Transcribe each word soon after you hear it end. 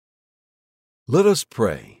Let us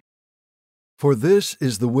pray. For this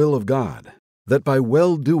is the will of God, that by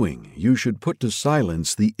well-doing you should put to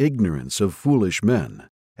silence the ignorance of foolish men,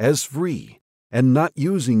 as free, and not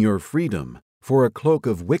using your freedom for a cloak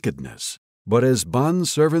of wickedness, but as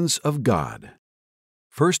bondservants of God.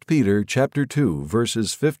 1 Peter chapter 2,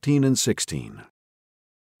 verses 15 and 16.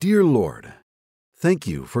 Dear Lord, thank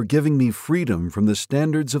you for giving me freedom from the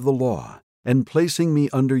standards of the law and placing me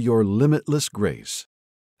under your limitless grace.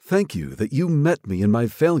 Thank you that you met me in my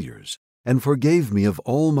failures and forgave me of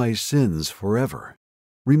all my sins forever.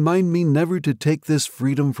 Remind me never to take this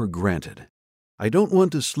freedom for granted. I don't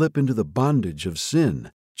want to slip into the bondage of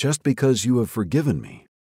sin just because you have forgiven me.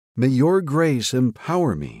 May your grace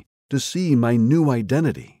empower me to see my new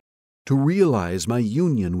identity, to realize my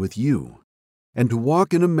union with you, and to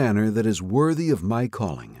walk in a manner that is worthy of my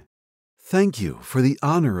calling. Thank you for the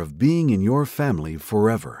honor of being in your family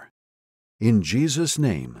forever. In Jesus'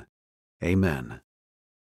 name, amen.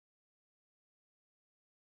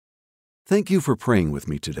 Thank you for praying with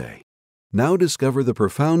me today. Now discover the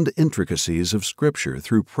profound intricacies of Scripture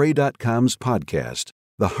through Pray.com's podcast,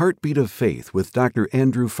 The Heartbeat of Faith with Dr.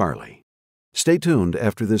 Andrew Farley. Stay tuned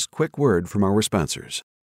after this quick word from our sponsors.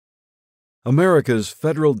 America's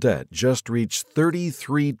federal debt just reached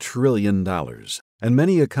 $33 trillion, and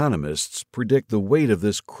many economists predict the weight of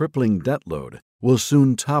this crippling debt load will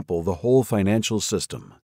soon topple the whole financial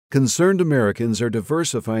system. Concerned Americans are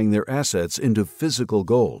diversifying their assets into physical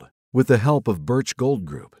gold with the help of Birch Gold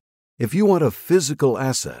Group. If you want a physical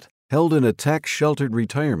asset held in a tax-sheltered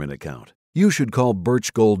retirement account, you should call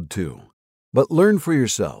Birch Gold too. But learn for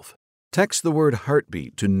yourself. Text the word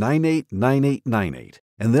heartbeat to 989898,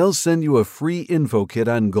 and they'll send you a free info kit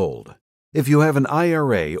on gold. If you have an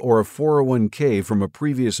IRA or a 401k from a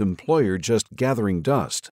previous employer just gathering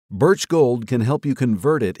dust, Birch Gold can help you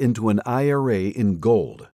convert it into an IRA in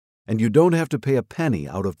gold, and you don't have to pay a penny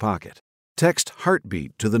out of pocket. Text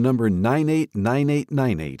Heartbeat to the number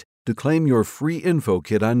 989898 to claim your free info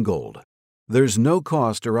kit on gold. There's no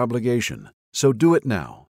cost or obligation, so do it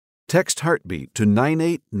now. Text Heartbeat to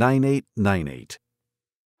 989898.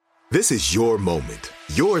 This is your moment,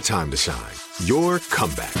 your time to shine, your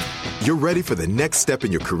comeback. You're ready for the next step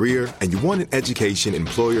in your career, and you want an education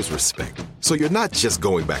employers respect. So you're not just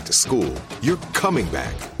going back to school, you're coming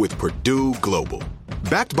back with Purdue Global.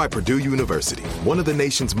 Backed by Purdue University, one of the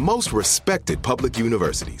nation's most respected public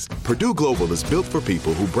universities, Purdue Global is built for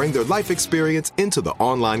people who bring their life experience into the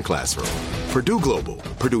online classroom. Purdue Global,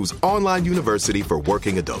 Purdue's online university for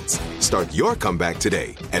working adults. Start your comeback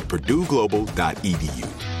today at purdueglobal.edu.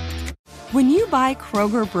 When you buy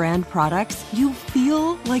Kroger brand products, you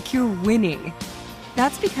feel like you're winning.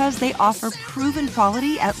 That's because they offer proven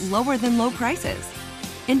quality at lower than low prices.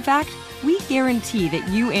 In fact, we guarantee that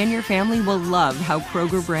you and your family will love how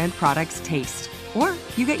Kroger brand products taste, or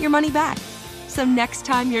you get your money back. So next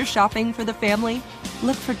time you're shopping for the family,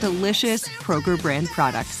 look for delicious Kroger brand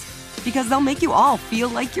products, because they'll make you all feel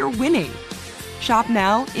like you're winning. Shop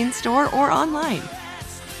now, in-store, or online.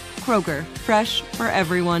 Kroger, fresh for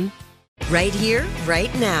everyone. Right here,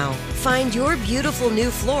 right now. Find your beautiful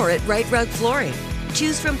new floor at Rite Rug Flooring.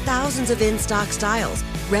 Choose from thousands of in-stock styles,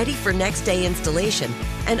 ready for next day installation,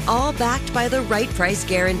 and all backed by the right price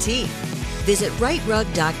guarantee. Visit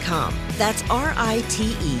riterug.com. That's RITERUG.com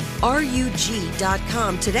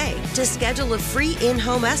today to schedule a free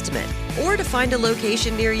in-home estimate or to find a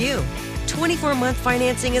location near you. 24-month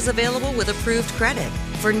financing is available with approved credit.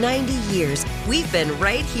 For 90 years, we've been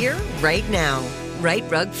right here, right now. Rite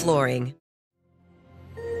Rug Flooring.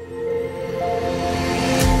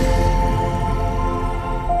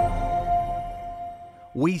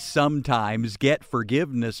 We sometimes get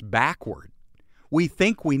forgiveness backward. We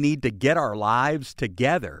think we need to get our lives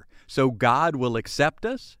together so God will accept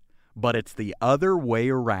us, but it's the other way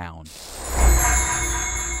around.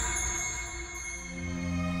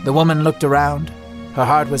 The woman looked around. Her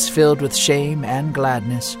heart was filled with shame and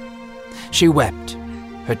gladness. She wept.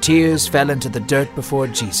 Her tears fell into the dirt before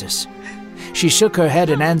Jesus. She shook her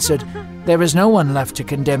head and answered, "There is no one left to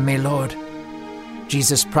condemn me, Lord."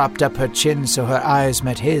 Jesus propped up her chin so her eyes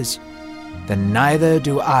met his. "Then neither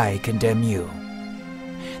do I condemn you."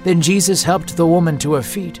 Then Jesus helped the woman to her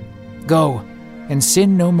feet. "Go and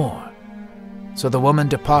sin no more." So the woman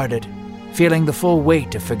departed, feeling the full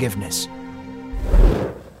weight of forgiveness.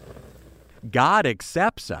 God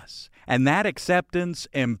accepts us, and that acceptance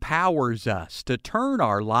empowers us to turn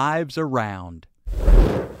our lives around.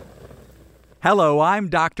 Hello, I'm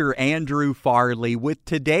Dr. Andrew Farley with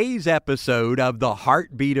today's episode of the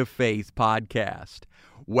Heartbeat of Faith podcast.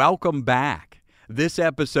 Welcome back. This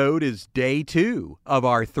episode is day 2 of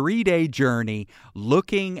our 3-day journey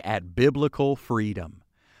looking at biblical freedom.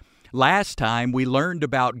 Last time we learned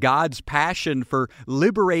about God's passion for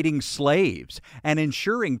liberating slaves and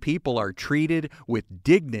ensuring people are treated with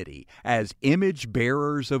dignity as image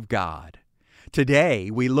bearers of God.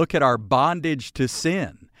 Today we look at our bondage to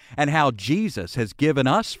sin and how Jesus has given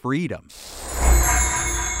us freedom.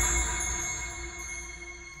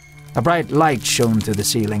 A bright light shone through the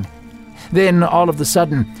ceiling. Then, all of a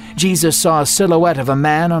sudden, Jesus saw a silhouette of a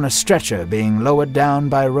man on a stretcher being lowered down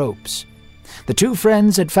by ropes. The two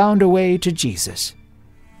friends had found a way to Jesus.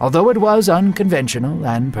 Although it was unconventional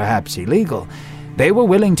and perhaps illegal, they were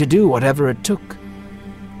willing to do whatever it took.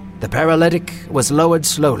 The paralytic was lowered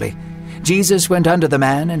slowly. Jesus went under the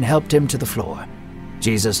man and helped him to the floor.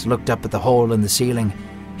 Jesus looked up at the hole in the ceiling.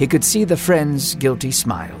 He could see the friends' guilty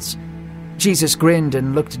smiles. Jesus grinned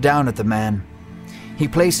and looked down at the man. He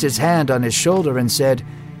placed his hand on his shoulder and said,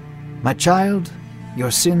 "My child, your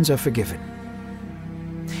sins are forgiven."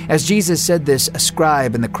 As Jesus said this, a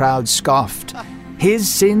scribe in the crowd scoffed. "His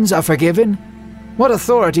sins are forgiven? What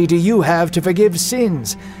authority do you have to forgive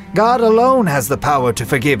sins? God alone has the power to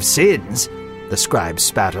forgive sins." The scribe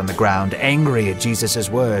spat on the ground, angry at Jesus'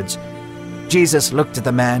 words. Jesus looked at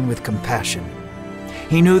the man with compassion.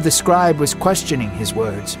 He knew the scribe was questioning his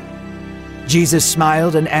words. Jesus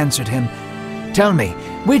smiled and answered him, "Tell me,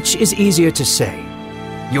 which is easier to say,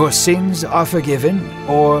 'Your sins are forgiven,'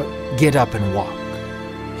 or 'Get up and walk'?"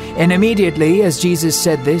 And immediately, as Jesus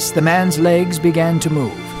said this, the man's legs began to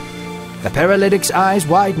move. The paralytic's eyes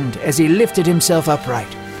widened as he lifted himself upright.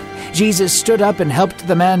 Jesus stood up and helped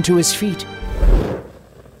the man to his feet.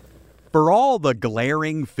 For all the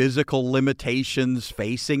glaring physical limitations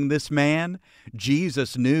facing this man,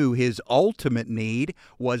 Jesus knew his ultimate need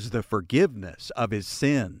was the forgiveness of his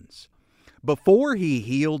sins. Before he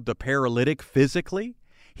healed the paralytic physically,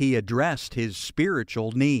 he addressed his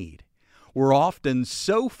spiritual need. We're often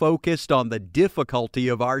so focused on the difficulty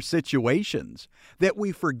of our situations that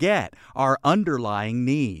we forget our underlying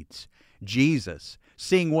needs. Jesus,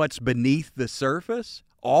 seeing what's beneath the surface,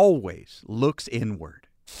 always looks inward.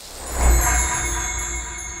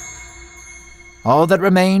 All that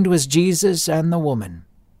remained was Jesus and the woman.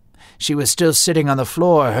 She was still sitting on the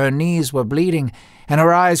floor, her knees were bleeding, and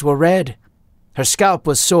her eyes were red. Her scalp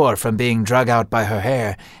was sore from being drug out by her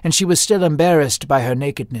hair, and she was still embarrassed by her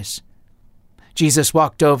nakedness. Jesus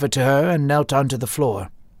walked over to her and knelt onto the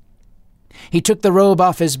floor. He took the robe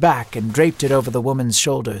off his back and draped it over the woman's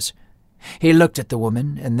shoulders. He looked at the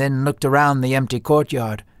woman and then looked around the empty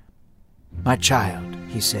courtyard. "My child,"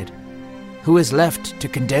 he said, "who is left to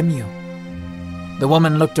condemn you?" The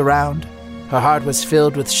woman looked around. Her heart was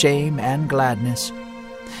filled with shame and gladness.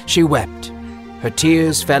 She wept. Her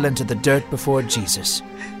tears fell into the dirt before Jesus.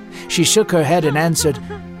 She shook her head and answered,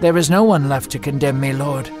 "There is no one left to condemn me,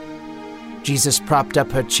 Lord." Jesus propped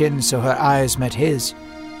up her chin so her eyes met his.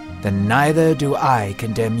 "Then neither do I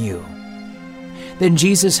condemn you." Then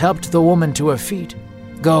Jesus helped the woman to her feet.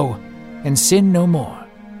 "Go and sin no more."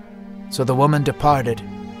 So the woman departed,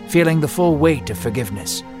 feeling the full weight of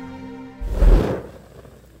forgiveness.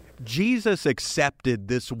 Jesus accepted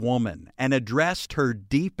this woman and addressed her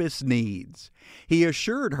deepest needs. He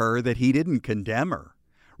assured her that he didn't condemn her.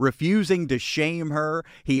 Refusing to shame her,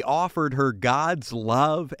 he offered her God's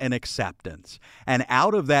love and acceptance. And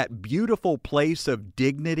out of that beautiful place of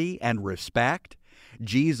dignity and respect,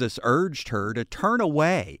 Jesus urged her to turn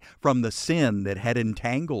away from the sin that had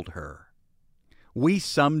entangled her. We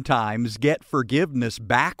sometimes get forgiveness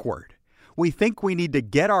backward. We think we need to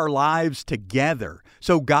get our lives together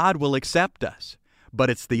so God will accept us. But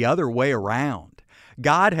it's the other way around.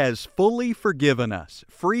 God has fully forgiven us,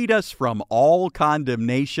 freed us from all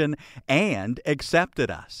condemnation, and accepted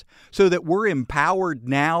us, so that we're empowered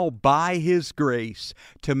now by His grace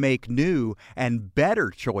to make new and better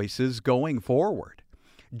choices going forward.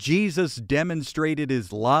 Jesus demonstrated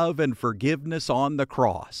His love and forgiveness on the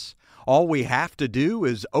cross. All we have to do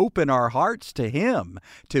is open our hearts to Him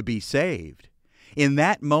to be saved. In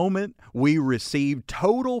that moment, we receive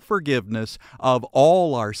total forgiveness of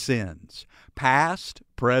all our sins, past,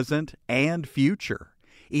 present, and future.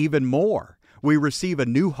 Even more, we receive a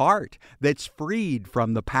new heart that's freed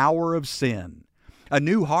from the power of sin, a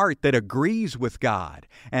new heart that agrees with God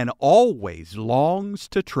and always longs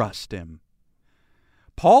to trust Him.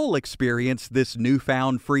 Paul experienced this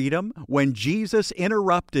newfound freedom when Jesus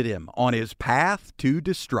interrupted him on his path to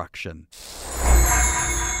destruction.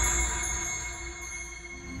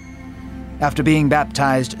 After being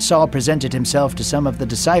baptized, Saul presented himself to some of the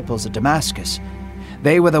disciples at Damascus.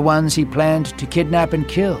 They were the ones he planned to kidnap and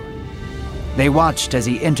kill. They watched as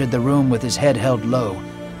he entered the room with his head held low.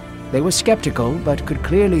 They were skeptical, but could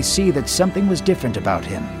clearly see that something was different about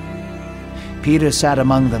him. Peter sat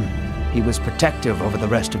among them. He was protective over the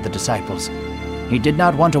rest of the disciples. He did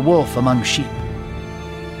not want a wolf among sheep.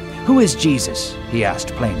 "Who is Jesus?" he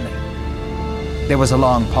asked plainly. There was a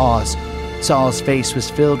long pause. Saul's face was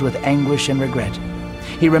filled with anguish and regret.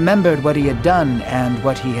 He remembered what he had done and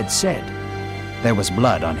what he had said. There was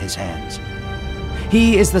blood on his hands.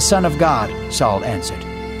 "He is the Son of God," Saul answered.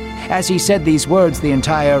 As he said these words, the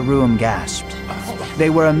entire room gasped. They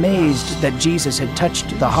were amazed that Jesus had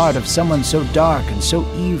touched the heart of someone so dark and so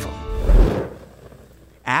evil.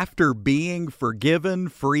 After being forgiven,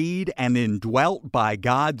 freed, and indwelt by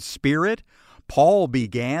God's Spirit, Paul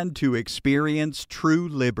began to experience true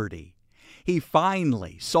liberty. He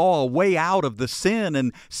finally saw a way out of the sin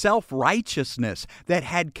and self-righteousness that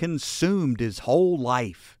had consumed his whole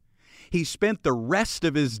life. He spent the rest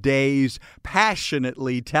of his days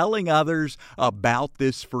passionately telling others about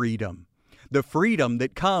this freedom, the freedom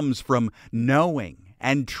that comes from knowing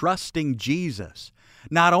and trusting Jesus,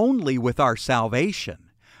 not only with our salvation,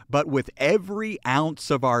 but with every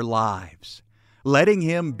ounce of our lives, letting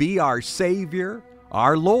Him be our Savior,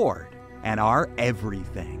 our Lord, and our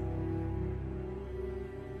everything.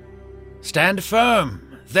 "Stand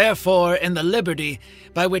firm, therefore, in the liberty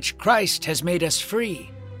by which Christ has made us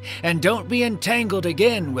free, and don't be entangled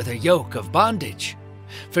again with a yoke of bondage.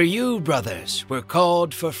 For you, brothers, were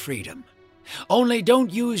called for freedom. Only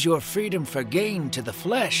don't use your freedom for gain to the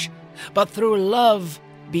flesh, but through love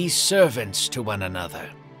be servants to one another."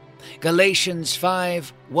 Galatians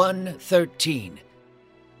 5:1-13.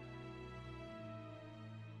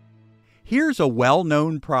 Here's a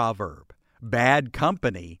well-known proverb: bad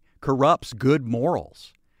company corrupts good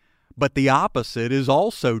morals. But the opposite is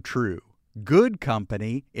also true. Good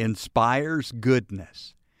company inspires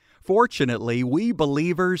goodness. Fortunately, we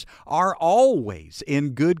believers are always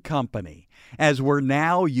in good company, as we're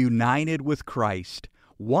now united with Christ,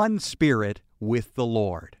 one Spirit with the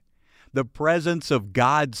Lord. The presence of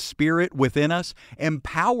God's Spirit within us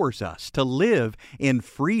empowers us to live in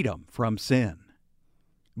freedom from sin.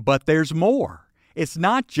 But there's more. It's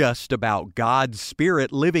not just about God's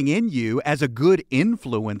Spirit living in you as a good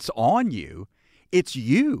influence on you. It's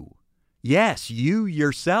you. Yes, you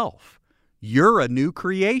yourself. You're a new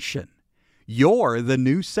creation. You're the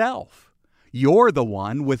new self. You're the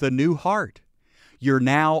one with a new heart. You're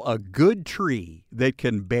now a good tree that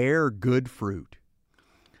can bear good fruit.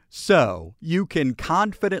 So you can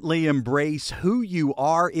confidently embrace who you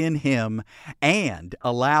are in Him and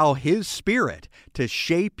allow His Spirit to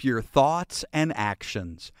shape your thoughts and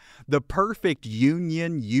actions. The perfect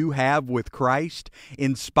union you have with Christ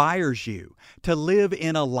inspires you to live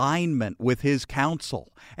in alignment with His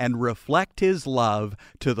counsel and reflect His love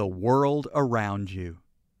to the world around you.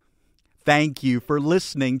 Thank you for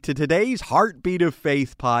listening to today's Heartbeat of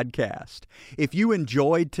Faith podcast. If you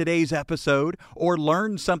enjoyed today's episode or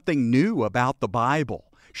learned something new about the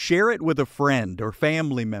Bible, share it with a friend or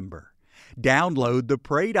family member. Download the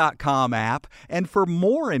Pray.com app, and for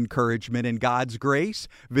more encouragement in God's grace,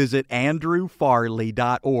 visit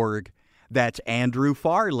andrewfarley.org. That's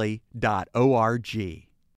andrewfarley.org.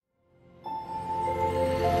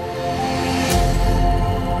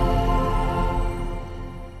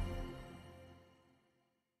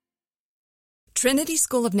 Trinity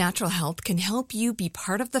School of Natural Health can help you be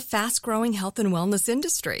part of the fast-growing health and wellness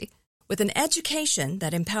industry. With an education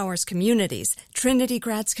that empowers communities, Trinity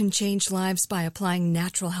grads can change lives by applying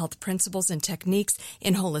natural health principles and techniques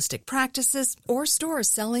in holistic practices or stores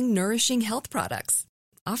selling nourishing health products.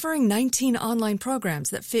 Offering 19 online programs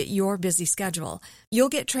that fit your busy schedule, you'll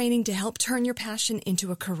get training to help turn your passion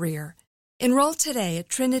into a career. Enroll today at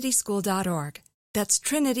trinityschool.org. That's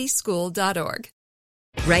trinityschool.org.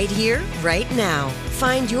 Right here, right now.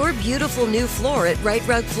 Find your beautiful new floor at Right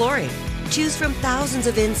Rug Flooring. Choose from thousands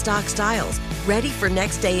of in-stock styles, ready for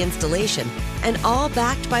next-day installation, and all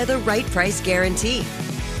backed by the right price guarantee.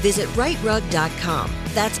 Visit rightrug.com.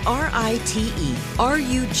 That's RITERUG.com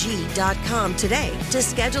today to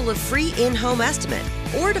schedule a free in-home estimate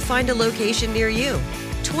or to find a location near you.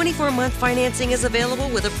 24-month financing is available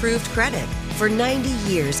with approved credit. For 90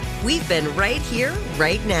 years, we've been right here,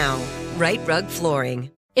 right now. Right Rug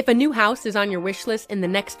Flooring. If a new house is on your wish list in the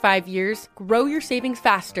next 5 years, grow your savings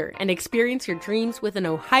faster and experience your dreams with an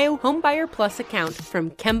Ohio Homebuyer Plus account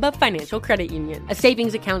from Kemba Financial Credit Union. A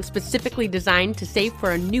savings account specifically designed to save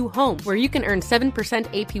for a new home where you can earn 7%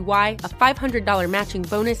 APY, a $500 matching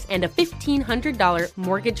bonus, and a $1,500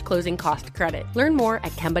 mortgage closing cost credit. Learn more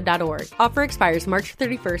at Kemba.org. Offer expires March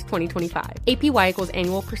 31st, 2025. APY equals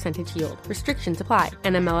annual percentage yield. Restrictions apply.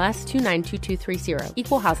 NMLS 292230.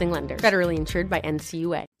 Equal housing lender. Federally insured by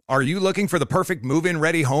NCUA. Are you looking for the perfect move-in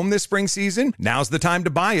ready home this spring season? Now's the time to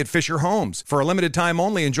buy at Fisher Homes. For a limited time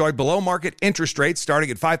only, enjoy below-market interest rates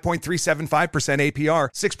starting at 5.375% APR,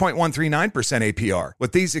 6.139% APR.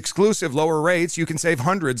 With these exclusive lower rates, you can save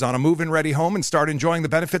hundreds on a move-in ready home and start enjoying the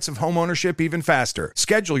benefits of homeownership even faster.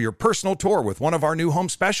 Schedule your personal tour with one of our new home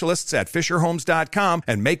specialists at FisherHomes.com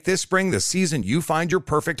and make this spring the season you find your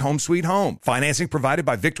perfect home sweet home. Financing provided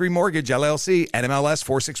by Victory Mortgage, LLC, NMLS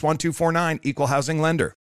 461249, Equal Housing Lender.